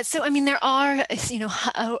 Yeah, so I mean, there are,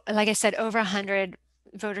 like I said, over 100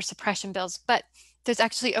 voter suppression bills, but there's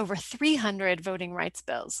actually over 300 voting rights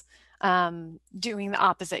bills doing the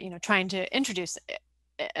opposite, trying to introduce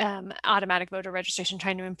automatic voter registration,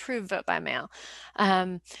 trying to improve vote by mail.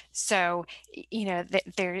 So,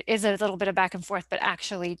 there is a little bit of back and forth, but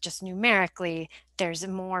actually just numerically, there's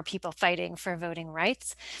more people fighting for voting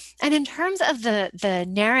rights. And in terms of the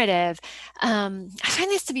narrative, I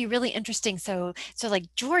find this to be really interesting. So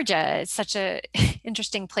like Georgia is such a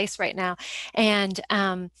interesting place right now. And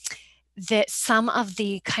that some of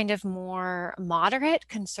the kind of more moderate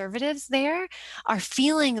conservatives there are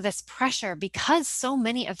feeling this pressure because so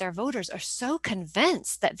many of their voters are so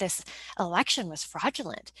convinced that this election was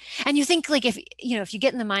fraudulent. And you think, like, if you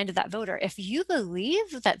get in the mind of that voter, if you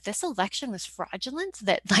believe that this election was fraudulent,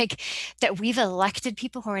 that we've elected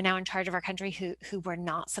people who are now in charge of our country who were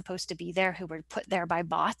not supposed to be there, who were put there by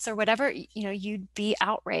bots or whatever, you'd be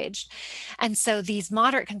outraged. And so these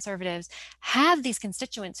moderate conservatives have these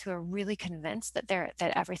constituents who are really convinced that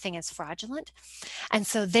everything is fraudulent. And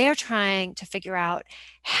so they're trying to figure out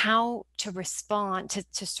how to respond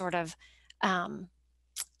to sort of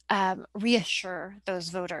reassure those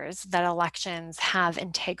voters that elections have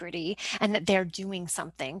integrity and that they're doing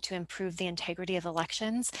something to improve the integrity of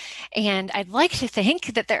elections. And I'd like to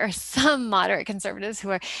think that there are some moderate conservatives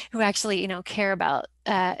who actually, care about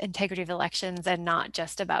integrity of elections and not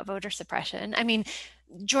just about voter suppression. I mean,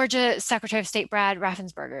 Georgia Secretary of State Brad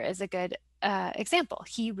Raffensperger is a good example.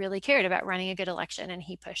 He really cared about running a good election, and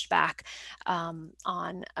he pushed back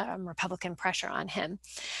on Republican pressure on him.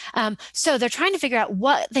 So they're trying to figure out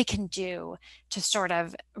what they can do to sort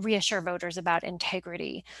of reassure voters about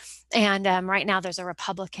integrity. And right now there's a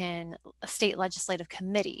Republican state legislative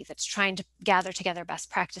committee that's trying to gather together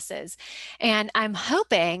best practices. And I'm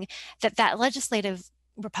hoping that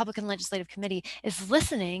Republican legislative committee is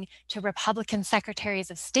listening to Republican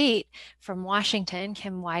secretaries of state from Washington,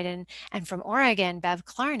 Kim Wyden, and from Oregon, Bev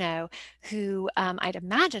Clarno, who I'd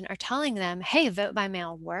imagine are telling them, hey, vote by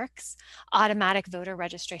mail works, automatic voter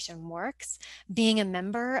registration works, being a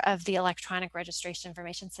member of the Electronic Registration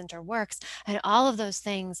Information Center works, and all of those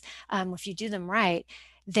things, if you do them right,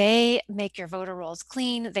 they make your voter rolls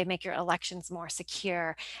clean, they make your elections more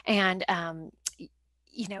secure, and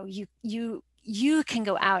you know, you can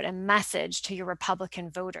go out and message to your Republican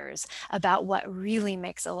voters about what really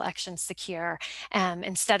makes elections secure,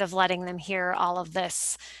 instead of letting them hear all of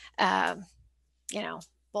this, you know,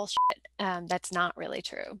 bullshit that's not really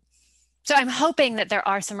true. So I'm hoping that there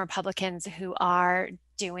are some Republicans who are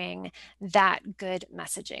doing that good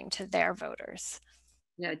messaging to their voters.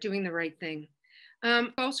 Yeah, doing the right thing.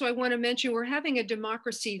 Also, I want to mention we're having a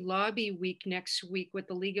democracy lobby week next week with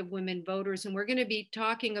the League of Women Voters, and we're going to be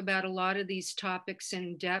talking about a lot of these topics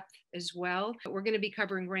in depth as well. We're going to be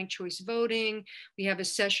covering ranked choice voting. We have a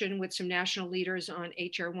session with some national leaders on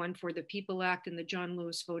HR.1 for the People Act and the John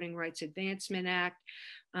Lewis Voting Rights Advancement Act,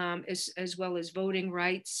 as well as voting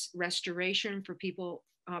rights restoration for people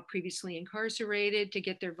previously incarcerated to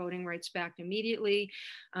get their voting rights back immediately.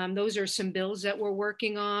 Those are some bills that we're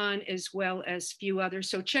working on, as well as a few others.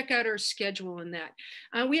 So check out our schedule in that.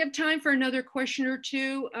 We have time for another question or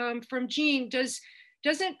two from Jean.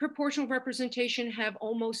 Doesn't proportional representation have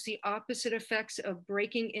almost the opposite effects of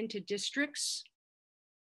breaking into districts?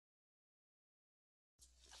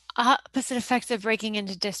 Opposite effects of breaking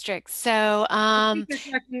into districts. So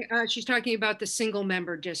she's talking about the single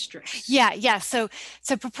member districts. yeah. So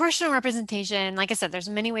proportional representation, like I said, there's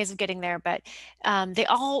many ways of getting there, but they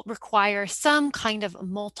all require some kind of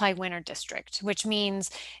multi-winner district, which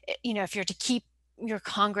means, you know, if you're to keep your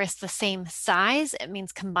Congress the same size, it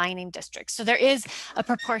means combining districts. So there is a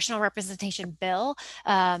proportional representation bill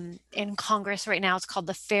in Congress right now. It's called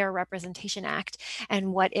the Fair Representation Act.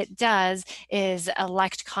 And what it does is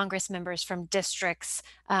elect Congress members from districts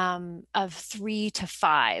of 3 to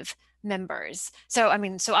 5 members. So, I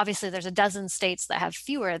mean, so obviously there's a dozen states that have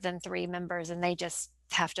fewer than 3 members, and they just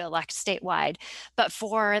have to elect statewide. But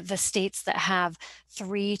for the states that have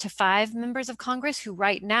 3 to 5 members of Congress, who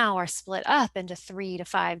right now are split up into 3 to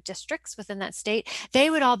 5 districts within that state, they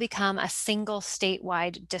would all become a single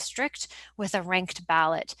statewide district with a ranked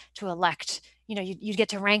ballot to elect. You know, you'd get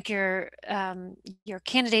to rank your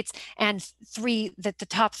candidates, and the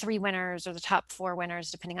top 3 winners or the top 4 winners,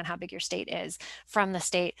 depending on how big your state is, from the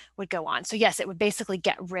state would go on. So yes, it would basically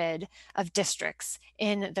get rid of districts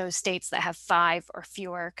in those states that have 5 or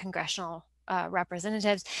fewer congressional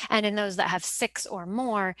representatives. And in those that have 6 or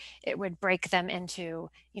more, it would break them into,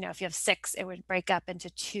 you know, if you have 6, it would break up into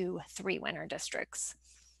 2 3-winner districts.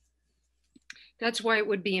 That's why it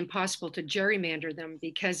would be impossible to gerrymander them,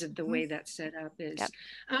 because of the way that set up is.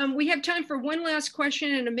 Yep. We have time for one last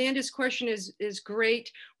question, and Amanda's question is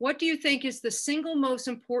great. What do you think is the single most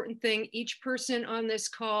important thing each person on this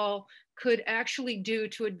call could actually do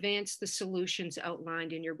to advance the solutions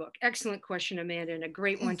outlined in your book? Excellent question, Amanda, and a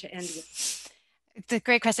great one to end with. It's a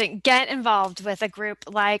great question. Get involved with a group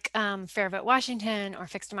like Fair Vote Washington or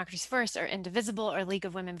Fixed Democracy First or Indivisible or League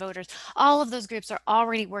of Women Voters. All of those groups are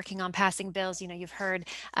already working on passing bills. You know, you've heard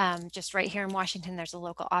just right here in Washington, there's a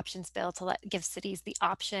local options bill to give cities the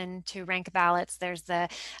option to rank ballots. There's the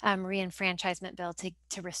reenfranchisement bill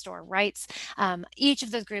to restore rights. Each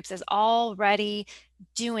of those groups is already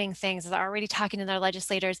doing things, is already talking to their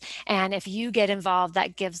legislators. And if you get involved,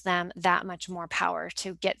 that gives them that much more power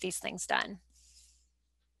to get these things done.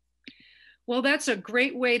 Well, that's a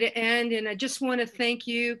great way to end. And I just want to thank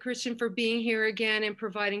you, Kristin, for being here again and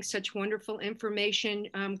providing such wonderful information.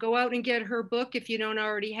 Go out and get her book if you don't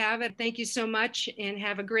already have it. Thank you so much, and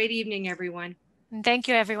have a great evening, everyone. Thank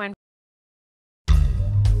you, everyone.